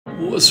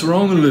What's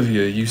wrong,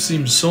 Olivia? You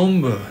seem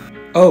somber.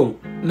 Oh,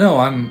 no,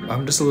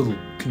 I'm just a little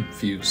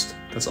confused,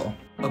 that's all.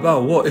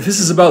 About what? If this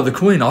is about the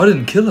Queen, I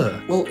didn't kill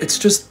her. Well, it's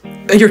just,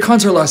 at your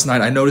concert last night,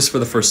 I noticed for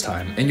the first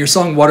time, in your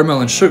song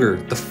Watermelon Sugar,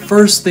 the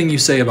first thing you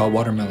say about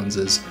watermelons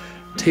is,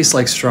 tastes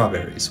like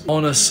strawberries.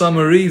 On a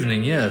summer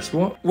evening, yes,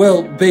 what?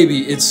 Well,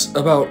 baby, it's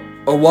about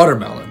a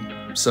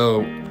watermelon,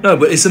 so... No,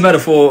 but it's a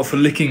metaphor for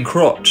licking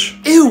crotch.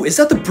 Ew, is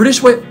that the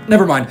British way?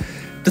 Never mind.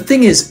 The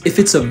thing is, if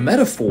it's a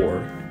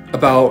metaphor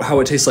about how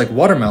it tastes like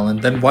watermelon,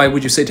 then why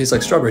would you say it tastes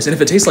like strawberries? And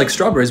if it tastes like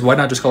strawberries, why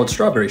not just call it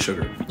strawberry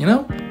sugar, you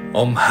know?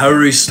 I'm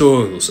Harry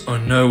Styles,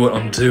 I know what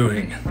I'm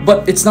doing.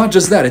 But it's not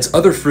just that, it's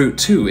other fruit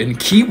too. In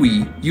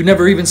kiwi, you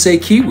never even say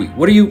kiwi.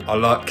 What are you? I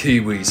like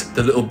kiwis,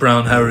 the little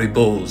brown hairy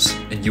balls,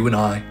 and you and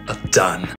I are done.